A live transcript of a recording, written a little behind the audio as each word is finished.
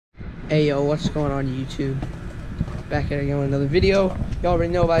Hey yo, what's going on YouTube? Back at again with another video. Y'all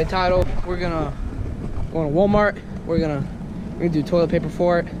already know by the title. We're gonna go to Walmart. We're gonna do toilet paper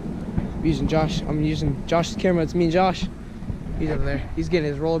for it. I'm using Josh's camera. It's me and Josh. He's over there. He's getting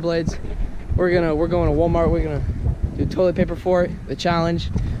his rollerblades. We're going to Walmart. We're gonna do toilet paper for it. The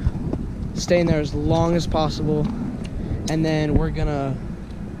challenge. Stay in there as long as possible, and then we're gonna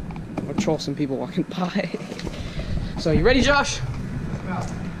troll some people walking by. So you ready, Josh? Just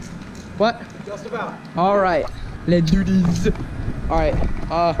about. What? Just about. All right, let's do this. All right,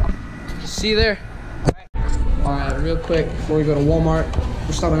 see you there. All right, real quick before we go to Walmart,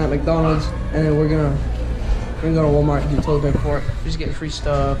 we're stopping at McDonald's, and then we're gonna go to Walmart and do toilet paper for it. We're just getting free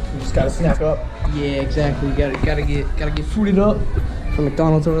stuff. You just gotta snack up. Yeah, exactly. Gotta get fruited up from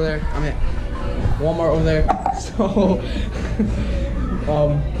McDonald's over there. I'm at Walmart over there. So,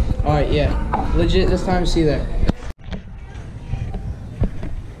 all right, yeah, legit this time. See you there.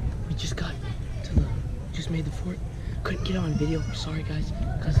 We just got to the, just made the fort. Couldn't get on video. I'm sorry, guys,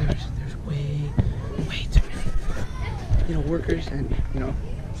 because there's way too many, workers, and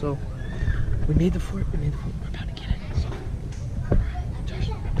so we made the fort. We're about to get it. So, Josh,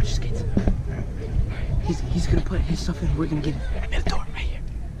 put your skates. He's gonna put his stuff in. We're gonna get it. I made a door right here.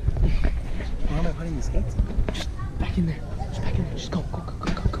 Where am I putting the skates? Just back in there. Just back in there. Just go.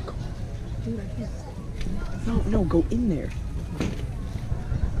 Dude, I can't. No, go in there.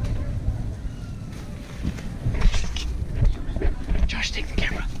 Josh, take the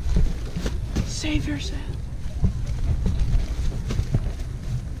camera. Save yourself.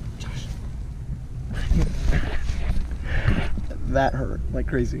 Josh. That hurt like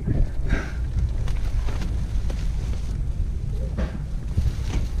crazy.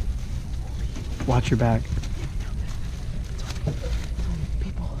 Watch your back.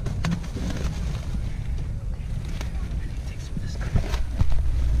 People.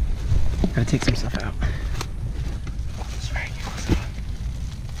 Gotta take some stuff out. It's right here. Close it up.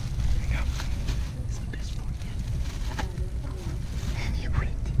 There you go. It's the best part yet. And you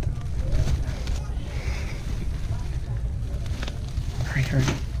ripped it. Hurry.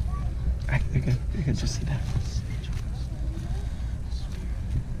 You're good. You can just see that.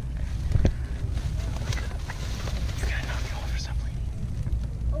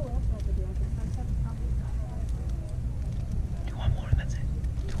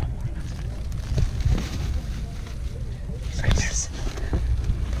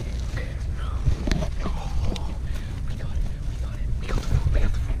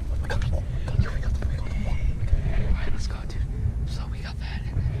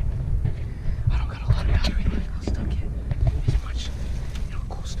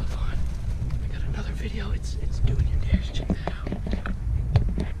 Video, it's doing your dares. Check that out.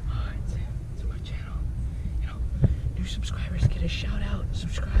 It's my channel. New subscribers get a shout out.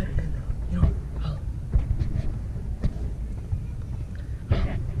 Subscribe, and I'll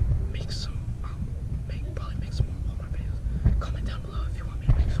probably make some more Walmart videos. Comment down below if you want me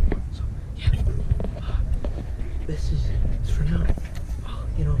to make some more. So yeah, this is for now. I'll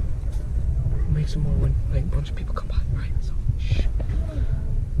make some more when a bunch of people come by. All right, so shh.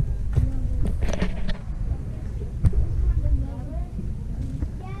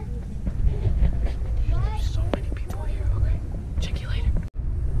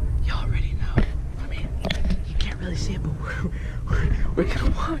 See it, but we're gonna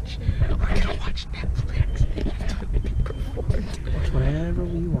watch Netflix. Watch whatever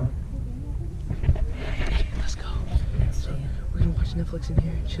we want. Let's go. So we're gonna watch Netflix in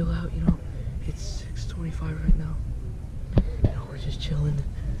here, chill out. It's 6:25 right now. We're just chilling,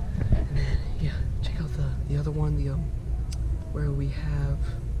 and then yeah, check out the other one, where we have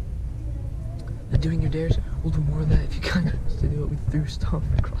the Doing Your Dares. We'll do more of that if you guys want us to do it. We threw stuff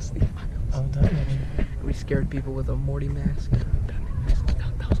across the aisles. Oh, definitely. We scared people with a Morty mask. That was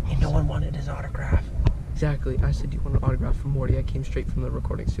awesome. And no one wanted his autograph. Exactly. I said, do you want an autograph from Morty? I came straight from the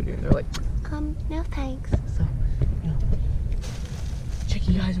recording studio, and they're like, no thanks. So, check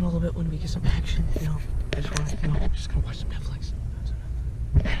you guys in a little bit when we get some action. I just want to, just gonna watch some Netflix.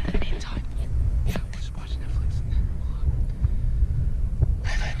 And in the meantime, we'll just watch Netflix, and then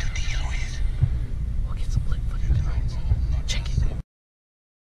we'll get some lit footage tonight. So check it.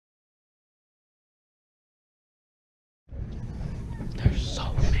 There's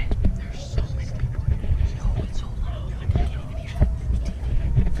so many people here. It's so loud. I can't even hear.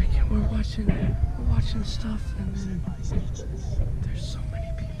 Freaking, we're watching stuff, and then there's so many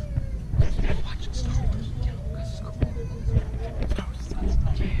people. We're watching Star Wars, because it's cool.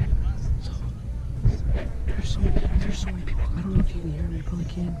 Yeah. So there's so many people. I don't know if you can hear me. You probably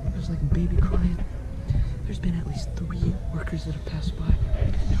can. There's like a baby crying. There's been at least 3 workers that have passed by.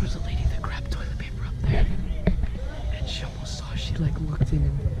 There was a lady like looked in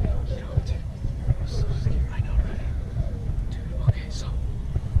and, you know, dude, it was so scary. I know, right? Dude, okay, so,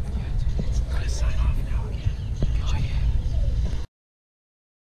 yeah, dude, it's gonna sign off now again. Oh, yeah.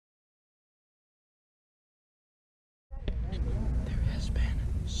 There has been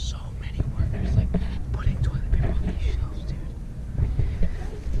so many workers, like, putting toilet paper on these shelves, dude.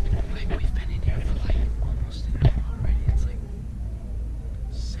 Like, we've been in here for, like, almost an hour already. It's like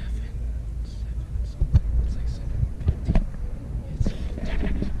 7 something. It's like 7:15. It's,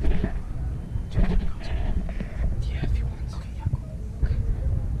 dude, yeah, if you want to. Okay, yeah, cool. Okay.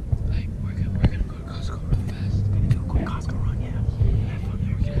 Like, we're gonna go to Costco real fast. We're gonna go to Costco run, yeah. Have fun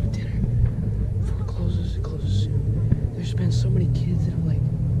there. We're gonna have dinner. Before it closes soon. There's been so many kids that are like,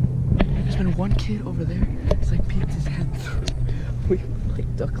 there's been one kid over there. It's like peeked his head through. We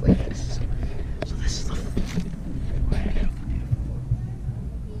like duck like this. So this is the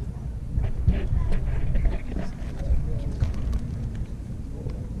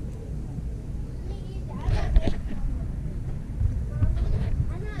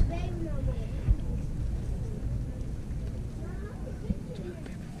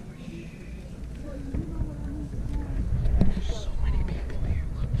so many people here.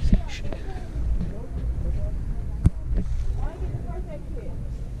 Look, see,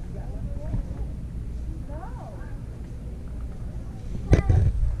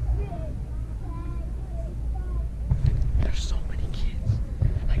 there's so many kids.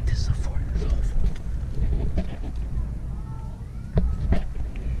 Like this is a fort. This is a whole fort.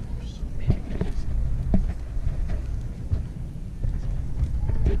 There's so many kids.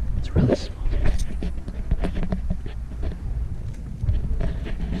 It's really small.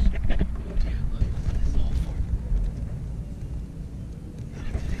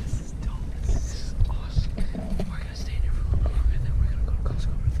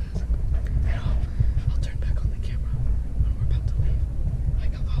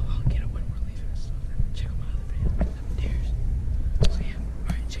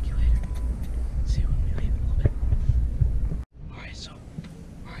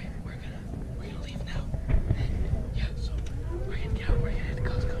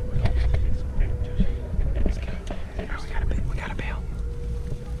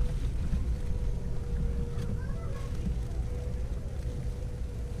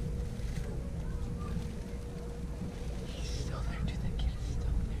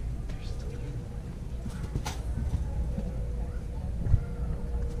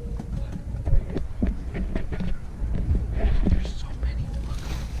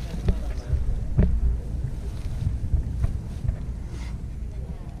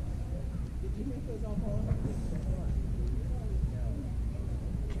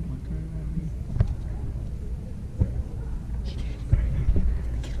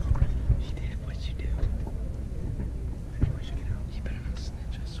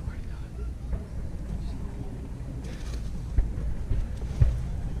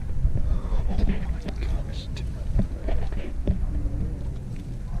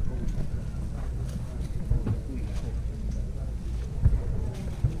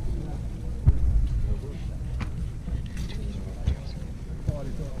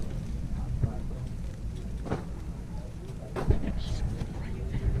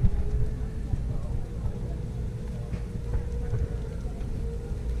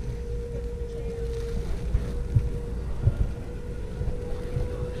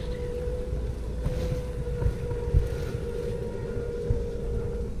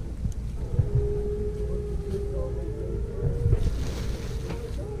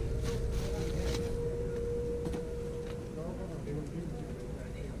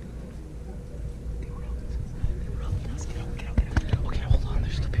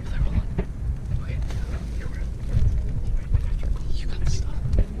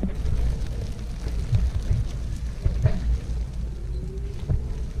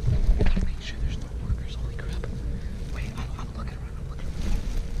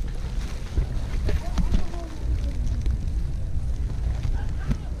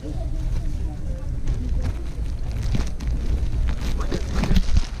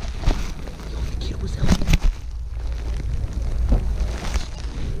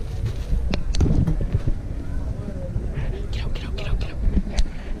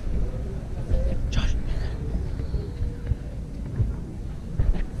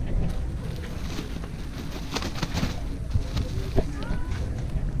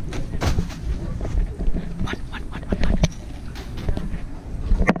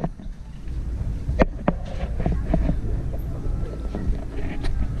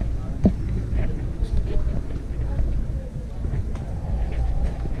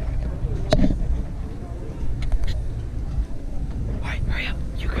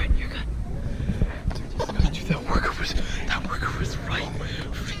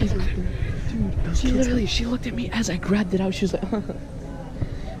 literally, she looked at me as I grabbed it out. She was like,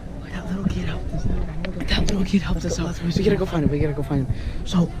 that little kid helped us out. That little kid helped us out. We gotta go find him. We gotta go find him.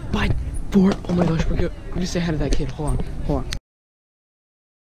 So by 4, oh my gosh, we're gonna say hi to that kid. Hold on.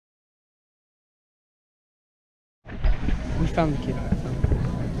 We found the kid.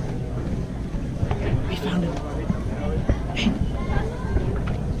 We found him. Hey.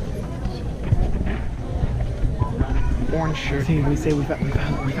 Orange shirt. We say we found him.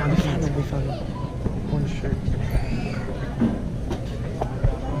 Orange shirt.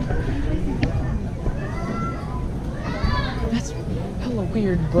 That's hella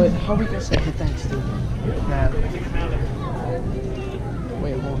weird, but how are we gonna say hey, thanks, dude? Nah.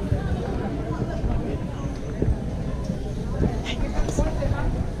 Wait, hold on.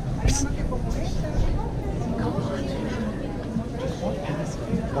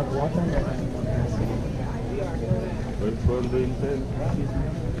 Walk on your line.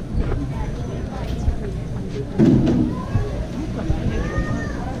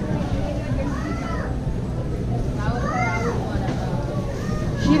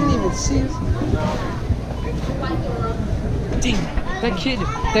 He didn't even see us. Dang, that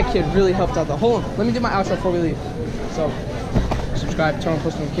kid really helped out. Hold on, let me do my outro before we leave. So, subscribe, turn on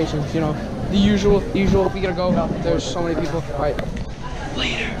post notifications, you know, the usual. We gotta go. There's so many people. All right,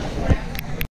 later.